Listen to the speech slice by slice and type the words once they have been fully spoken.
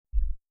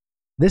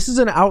This is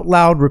an out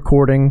loud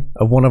recording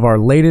of one of our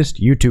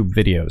latest YouTube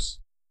videos.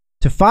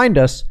 To find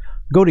us,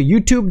 go to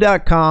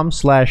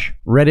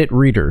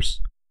youtube.com/redditreaders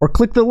or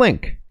click the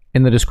link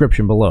in the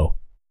description below.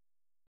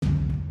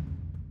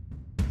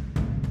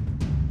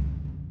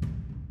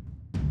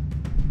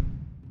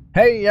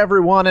 Hey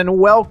everyone, and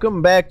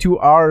welcome back to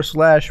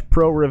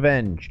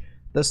r/ProRevenge,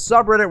 the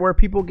subreddit where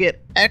people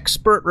get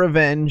expert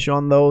revenge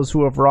on those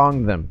who have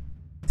wronged them.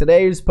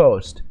 Today's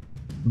post: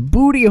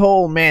 Booty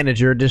hole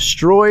manager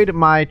destroyed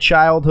my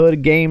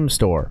childhood game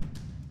store,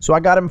 so I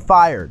got him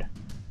fired.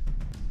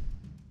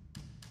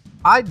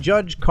 I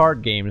judge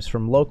card games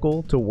from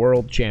local to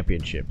world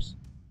championships.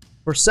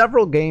 For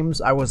several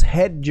games, I was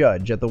head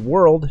judge at the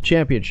world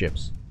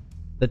championships.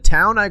 The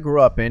town I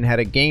grew up in had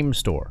a game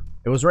store.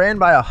 It was ran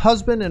by a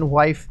husband and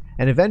wife,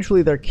 and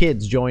eventually their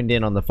kids joined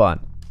in on the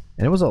fun.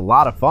 And it was a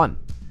lot of fun.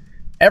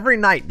 Every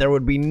night there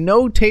would be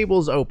no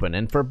tables open,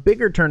 and for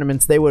bigger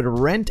tournaments they would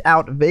rent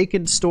out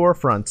vacant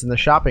storefronts in the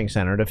shopping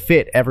center to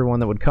fit everyone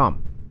that would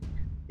come.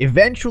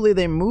 Eventually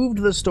they moved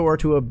the store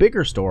to a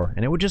bigger store,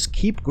 and it would just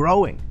keep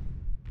growing.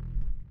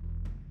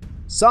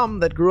 Some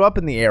that grew up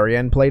in the area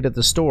and played at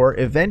the store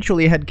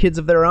eventually had kids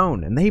of their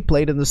own, and they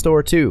played in the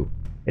store too.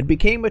 It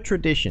became a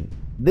tradition.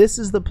 This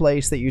is the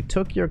place that you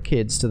took your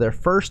kids to their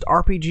first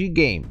RPG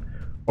game,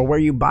 or where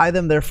you buy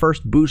them their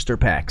first booster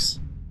packs.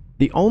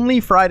 The only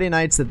Friday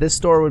nights that this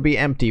store would be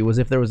empty was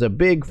if there was a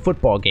big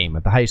football game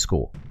at the high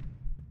school.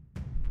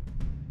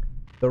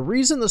 The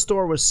reason the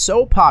store was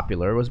so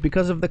popular was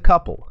because of the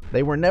couple.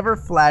 They were never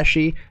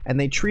flashy, and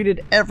they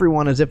treated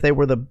everyone as if they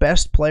were the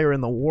best player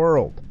in the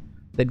world.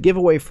 They'd give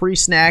away free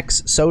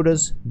snacks,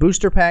 sodas,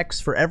 booster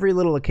packs for every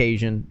little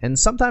occasion, and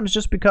sometimes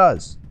just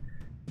because.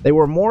 They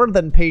were more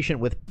than patient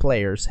with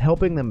players,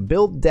 helping them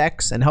build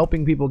decks and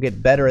helping people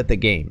get better at the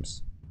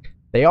games.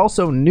 They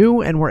also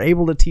knew and were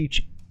able to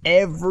teach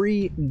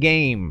every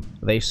game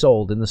they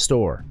sold in the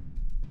store.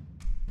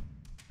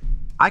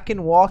 I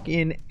can walk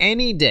in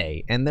any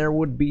day and there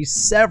would be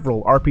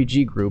several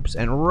RPG groups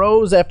and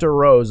rows after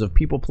rows of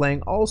people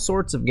playing all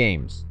sorts of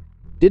games.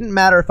 Didn't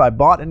matter if I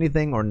bought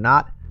anything or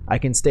not, I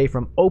can stay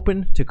from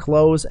open to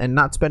close and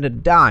not spend a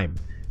dime,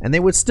 and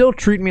they would still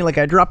treat me like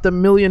I dropped $1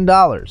 million.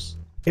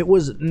 It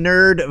was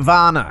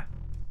nerdvana.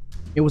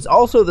 It was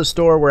also the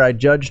store where I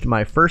judged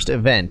my first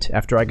event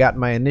after I got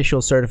my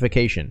initial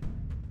certification.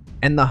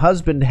 And the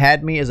husband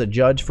had me as a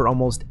judge for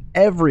almost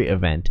every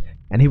event,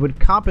 and he would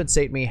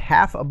compensate me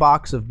half a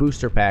box of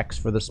booster packs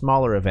for the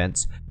smaller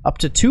events, up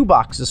to 2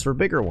 boxes for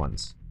bigger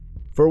ones.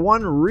 For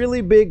one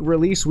really big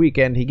release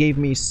weekend, he gave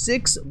me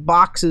 6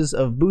 boxes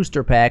of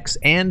booster packs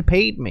and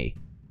paid me.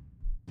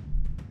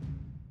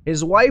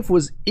 His wife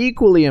was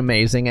equally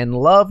amazing and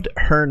loved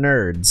her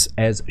nerds,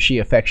 as she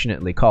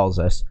affectionately calls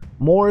us,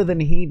 more than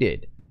he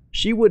did.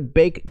 She would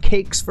bake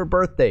cakes for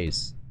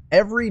birthdays.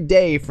 Every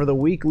day for the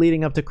week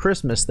leading up to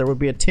Christmas, there would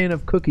be a tin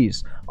of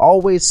cookies,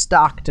 always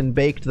stocked and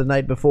baked the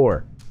night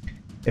before.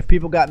 If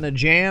people got in a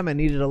jam and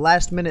needed a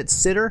last-minute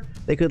sitter,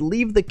 they could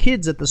leave the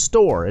kids at the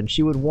store, and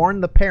she would warn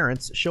the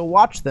parents she'll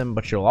watch them,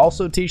 but she'll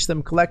also teach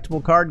them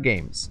collectible card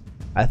games.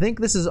 I think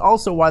this is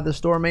also why the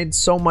store made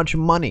so much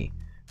money.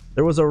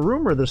 There was a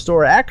rumor the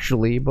store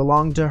actually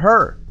belonged to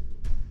her.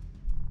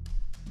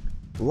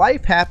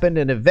 Life happened,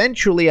 and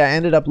eventually I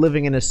ended up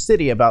living in a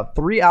city about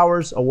 3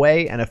 hours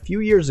away, and a few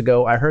years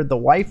ago I heard the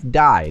wife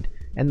died,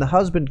 and the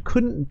husband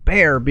couldn't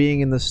bear being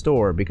in the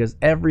store because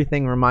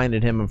everything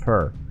reminded him of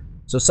her.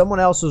 So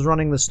someone else was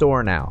running the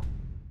store now.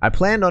 I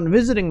planned on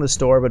visiting the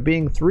store, but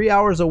being 3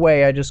 hours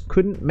away, I just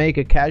couldn't make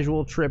a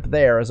casual trip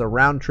there, as a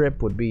round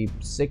trip would be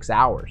 6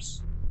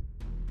 hours.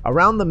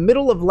 Around the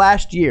middle of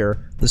last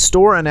year, the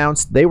store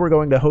announced they were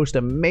going to host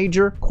a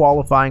major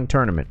qualifying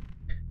tournament.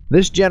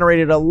 This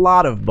generated a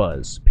lot of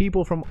buzz.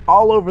 People from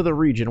all over the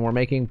region were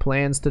making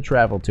plans to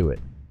travel to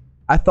it.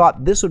 I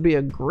thought this would be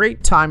a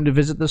great time to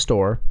visit the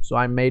store, so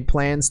I made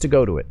plans to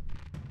go to it.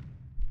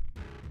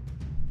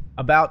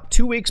 About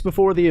 2 weeks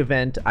before the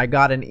event, I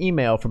got an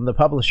email from the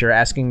publisher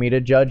asking me to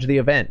judge the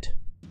event.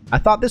 I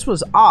thought this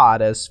was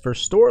odd, as for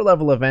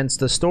store-level events,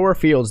 the store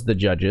fields the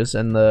judges,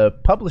 and the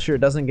publisher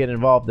doesn't get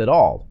involved at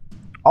all.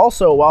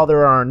 Also, while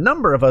there are a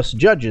number of us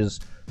judges,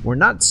 we're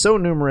not so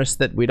numerous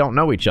that we don't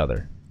know each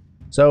other.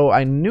 So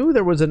I knew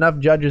there was enough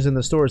judges in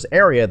the store's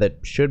area that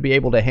should be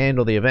able to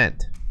handle the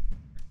event.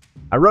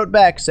 I wrote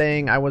back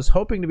saying I was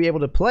hoping to be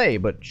able to play,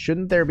 but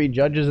shouldn't there be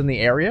judges in the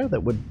area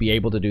that would be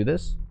able to do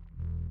this?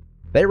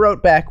 They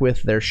wrote back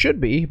with there should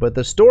be, but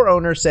the store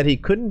owner said he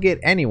couldn't get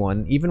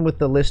anyone, even with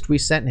the list we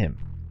sent him.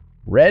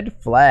 Red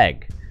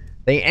flag.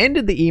 They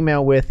ended the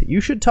email with, you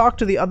should talk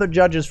to the other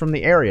judges from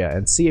the area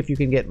and see if you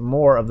can get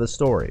more of the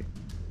story.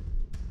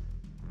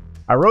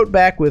 I wrote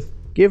back with,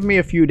 give me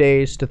a few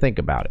days to think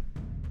about it.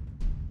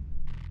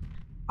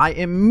 I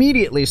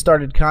immediately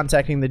started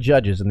contacting the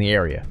judges in the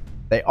area.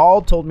 They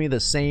all told me the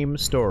same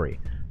story.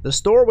 The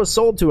store was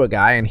sold to a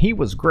guy and he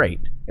was great.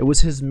 It was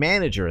his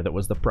manager that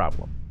was the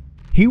problem.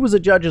 He was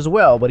a judge as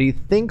well, but he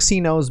thinks he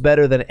knows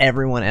better than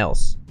everyone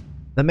else.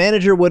 The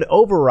manager would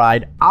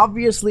override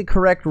obviously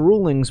correct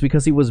rulings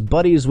because he was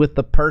buddies with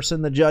the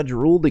person the judge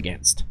ruled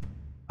against.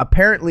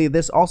 Apparently,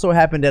 this also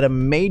happened at a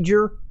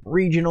major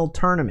regional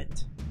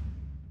tournament.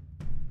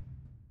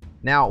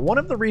 Now, one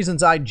of the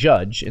reasons I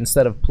judge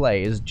instead of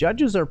play is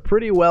judges are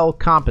pretty well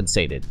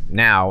compensated,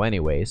 now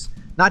anyways.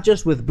 Not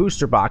just with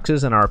booster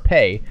boxes and our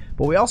pay,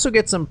 but we also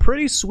get some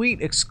pretty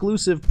sweet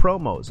exclusive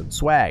promos and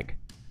swag.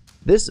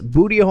 This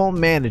booty hole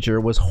manager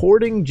was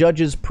hoarding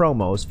judges'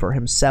 promos for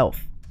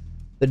himself.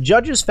 The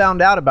judges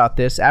found out about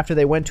this after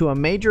they went to a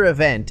major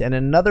event and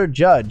another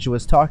judge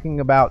was talking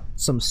about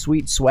some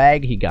sweet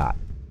swag he got.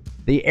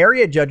 The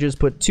area judges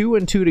put 2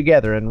 and 2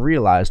 together and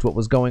realized what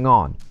was going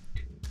on.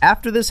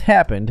 After this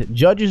happened,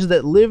 judges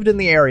that lived in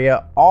the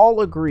area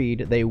all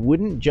agreed they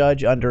wouldn't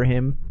judge under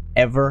him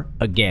ever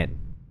again.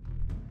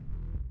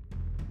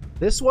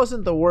 This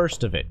wasn't the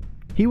worst of it.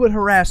 He would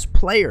harass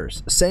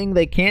players, saying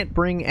they can't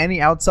bring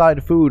any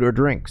outside food or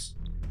drinks.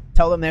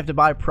 Tell them they have to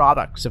buy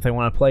products if they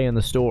want to play in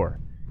the store.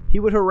 He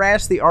would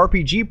harass the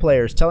RPG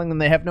players, telling them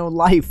they have no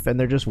life and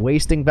they're just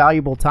wasting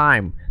valuable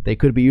time they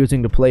could be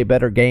using to play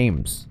better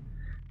games.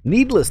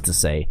 Needless to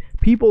say,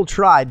 people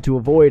tried to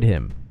avoid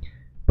him.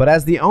 But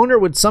as the owner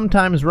would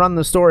sometimes run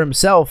the store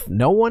himself,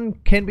 no one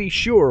can be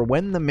sure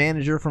when the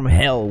manager from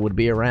hell would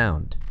be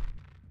around.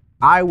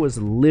 I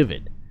was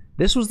livid.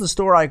 This was the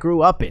store I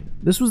grew up in.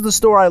 This was the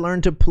store I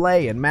learned to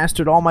play and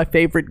mastered all my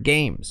favorite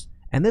games.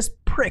 And this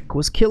prick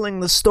was killing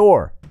the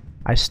store.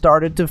 I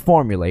started to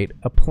formulate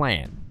a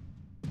plan.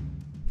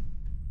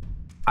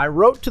 I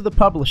wrote to the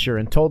publisher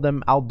and told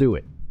them I'll do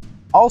it.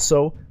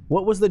 Also,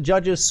 what was the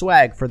judges'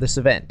 swag for this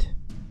event?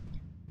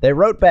 They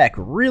wrote back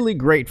really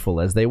grateful,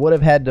 as they would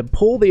have had to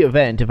pull the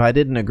event if I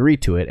didn't agree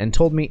to it, and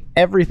told me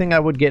everything I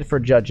would get for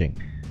judging.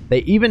 They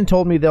even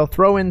told me they'll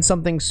throw in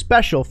something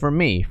special for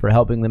me for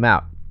helping them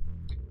out.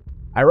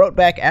 I wrote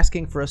back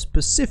asking for a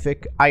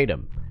specific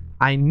item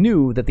I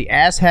knew that the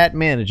asshat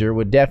manager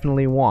would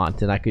definitely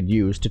want and I could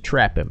use to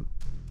trap him.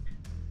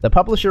 The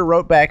publisher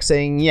wrote back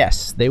saying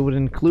yes, they would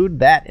include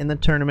that in the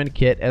tournament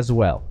kit as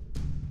well.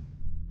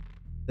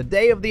 The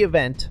day of the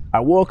event, I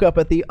woke up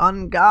at the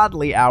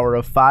ungodly hour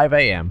of 5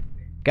 a.m.,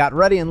 got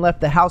ready and left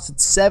the house at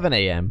 7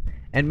 a.m.,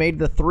 and made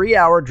the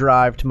 3-hour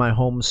drive to my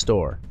home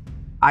store.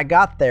 I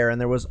got there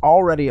and there was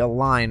already a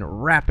line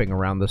wrapping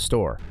around the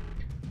store.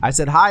 I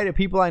said hi to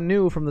people I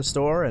knew from the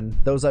store and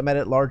those I met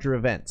at larger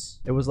events.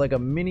 It was like a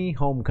mini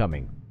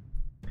homecoming.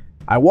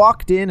 I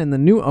walked in and the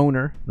new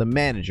owner, the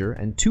manager,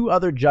 and 2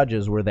 other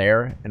judges were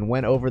there and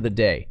went over the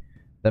day.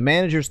 The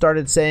manager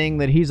started saying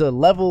that he's a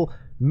level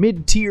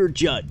mid-tier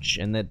judge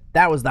and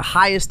that was the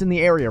highest in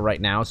the area right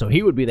now, so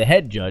he would be the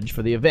head judge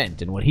for the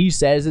event and what he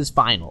says is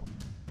final.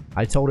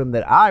 I told him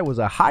that I was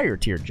a higher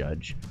tier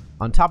judge.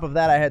 On top of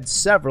that, I had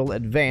several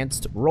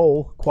advanced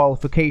role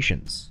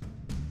qualifications.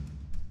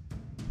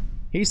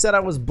 He said I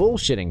was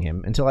bullshitting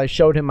him until I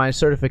showed him my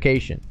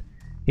certification.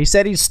 He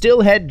said he's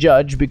still head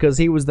judge because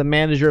he was the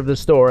manager of the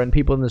store and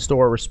people in the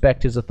store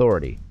respect his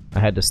authority. I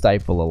had to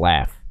stifle a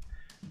laugh.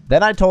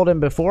 Then I told him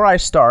before I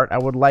start, I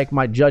would like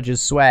my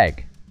judge's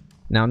swag.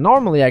 Now,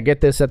 normally I get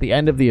this at the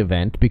end of the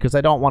event because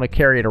I don't want to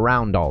carry it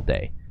around all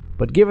day.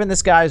 But given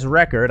this guy's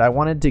record, I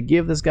wanted to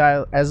give this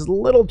guy as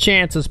little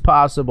chance as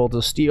possible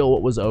to steal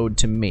what was owed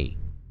to me.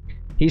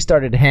 He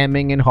started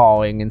hemming and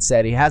hawing and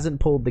said he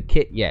hasn't pulled the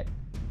kit yet.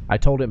 I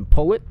told him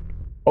pull it,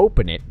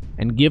 open it,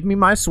 and give me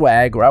my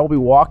swag or I will be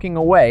walking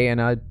away and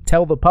I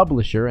tell the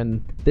publisher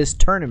and this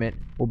tournament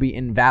will be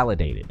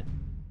invalidated.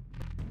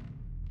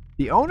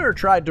 The owner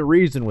tried to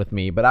reason with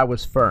me, but I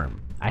was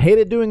firm. I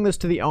hated doing this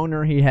to the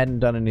owner. He hadn't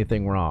done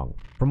anything wrong.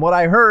 From what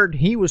I heard,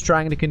 he was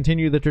trying to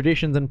continue the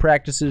traditions and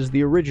practices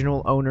the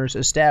original owners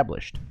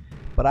established.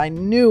 But I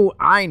knew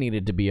I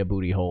needed to be a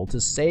booty hole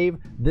to save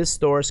this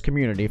store's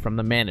community from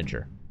the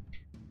manager.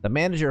 The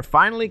manager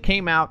finally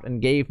came out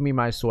and gave me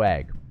my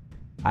swag.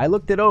 I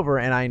looked it over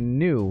and I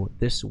knew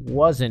this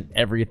wasn't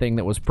everything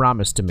that was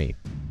promised to me.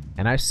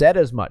 And I said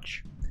as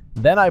much.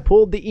 Then I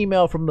pulled the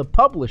email from the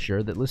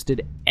publisher that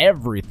listed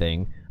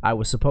everything I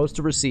was supposed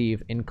to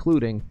receive,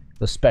 including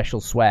the special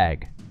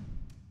swag.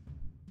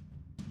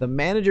 The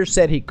manager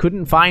said he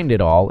couldn't find it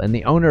all, and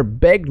the owner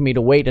begged me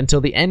to wait until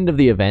the end of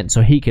the event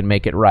so he can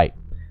make it right.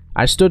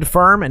 I stood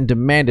firm and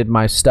demanded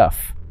my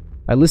stuff.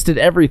 I listed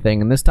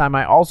everything, and this time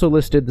I also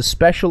listed the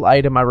special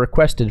item I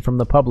requested from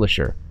the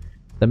publisher.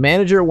 The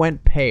manager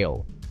went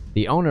pale.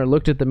 The owner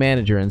looked at the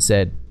manager and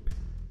said,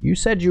 "You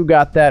said you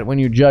got that when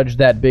you judged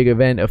that big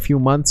event a few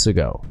months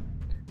ago."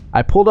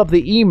 I pulled up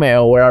the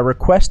email where I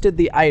requested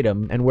the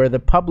item and where the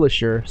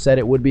publisher said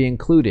it would be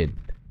included,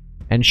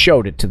 and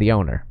showed it to the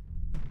owner.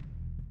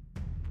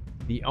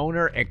 The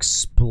owner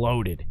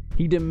exploded.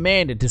 He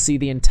demanded to see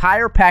the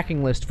entire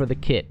packing list for the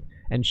kit,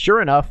 and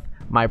sure enough,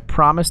 my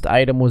promised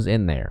item was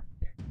in there.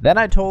 Then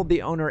I told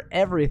the owner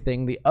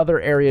everything the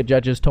other area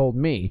judges told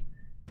me,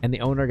 and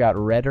the owner got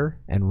redder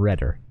and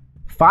redder.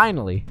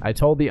 Finally, I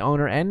told the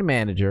owner and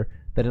manager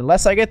that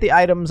unless I get the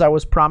items I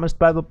was promised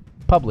by the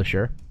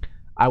publisher,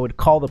 I would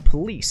call the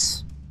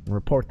police and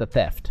report the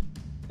theft.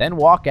 Then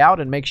walk out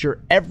and make sure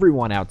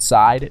everyone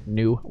outside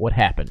knew what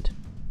happened.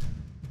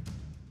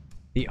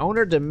 The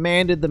owner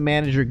demanded the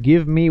manager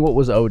give me what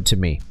was owed to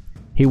me.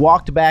 He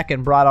walked back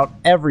and brought out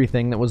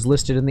everything that was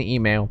listed in the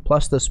email,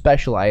 plus the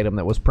special item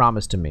that was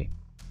promised to me.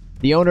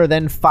 The owner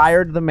then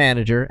fired the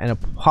manager and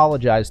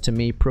apologized to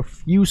me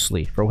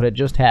profusely for what had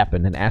just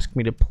happened and asked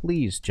me to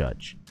please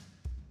judge.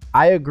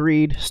 I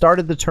agreed,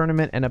 started the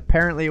tournament, and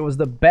apparently it was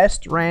the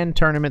best ran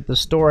tournament the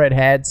store had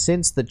had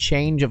since the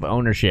change of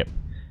ownership.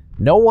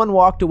 No one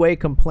walked away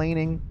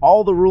complaining,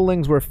 all the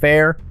rulings were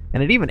fair,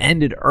 and it even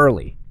ended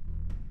early.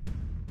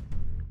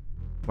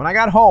 When I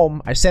got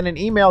home, I sent an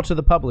email to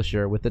the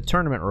publisher with the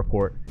tournament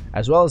report,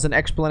 as well as an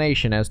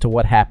explanation as to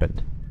what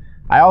happened.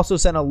 I also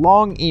sent a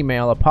long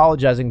email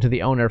apologizing to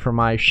the owner for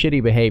my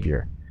shitty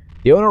behavior.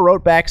 The owner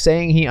wrote back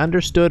saying he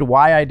understood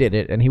why I did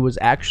it, and he was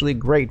actually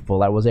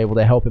grateful I was able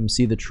to help him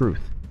see the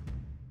truth.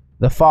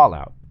 The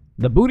fallout.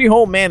 The booty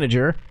hole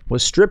manager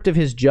was stripped of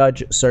his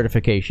judge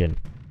certification.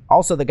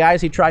 Also, the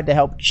guys he tried to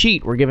help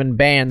cheat were given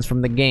bans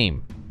from the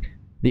game.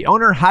 The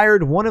owner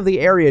hired one of the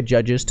area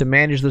judges to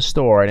manage the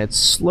store, and it's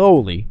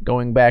slowly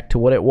going back to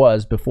what it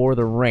was before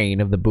the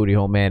reign of the booty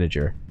hole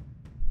manager.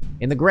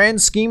 In the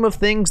grand scheme of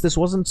things, this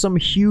wasn't some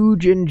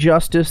huge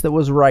injustice that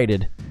was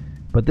righted,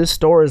 but this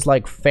store is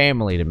like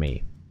family to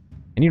me,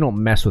 and you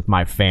don't mess with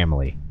my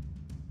family.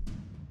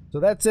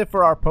 So that's it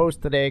for our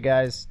post today,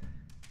 guys.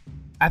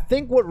 I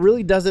think what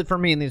really does it for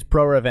me in these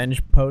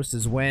ProRevenge posts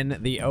is when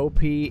the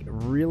OP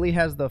really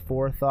has the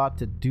forethought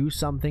to do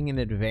something in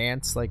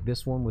advance, like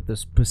this one with the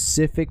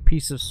specific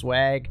piece of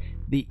swag,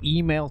 the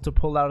email to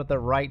pull out at the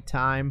right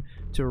time,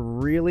 to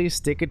really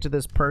stick it to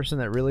this person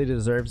that really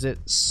deserves it.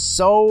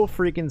 So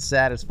freaking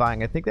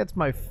satisfying. I think that's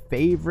my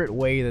favorite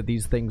way that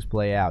these things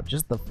play out.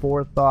 Just the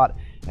forethought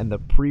and the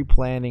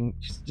pre-planning,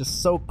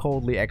 just so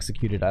coldly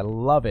executed. I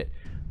love it.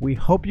 We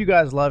hope you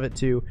guys love it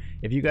too.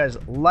 If you guys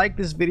like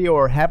this video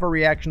or have a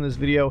reaction to this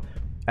video,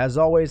 as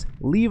always,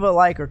 leave a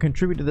like or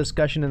contribute to the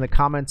discussion in the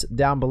comments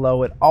down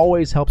below. It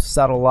always helps us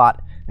out a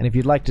lot. And if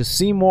you'd like to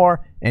see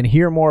more and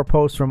hear more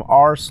posts from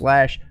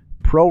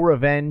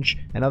r/ProRevenge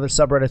and other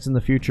subreddits in the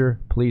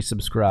future, please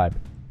subscribe.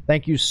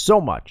 Thank you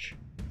so much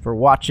for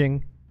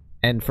watching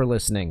and for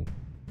listening.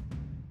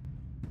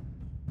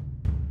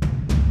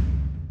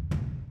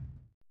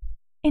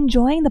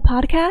 Enjoying the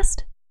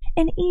podcast?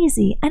 An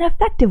easy and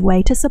effective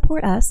way to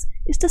support us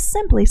is to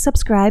simply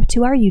subscribe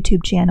to our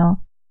YouTube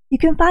channel. You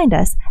can find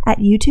us at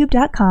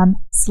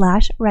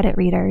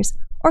youtube.com/RedditReaders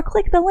or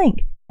click the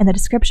link in the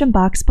description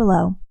box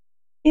below.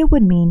 It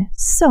would mean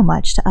so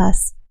much to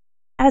us.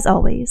 As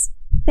always,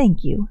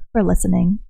 thank you for listening.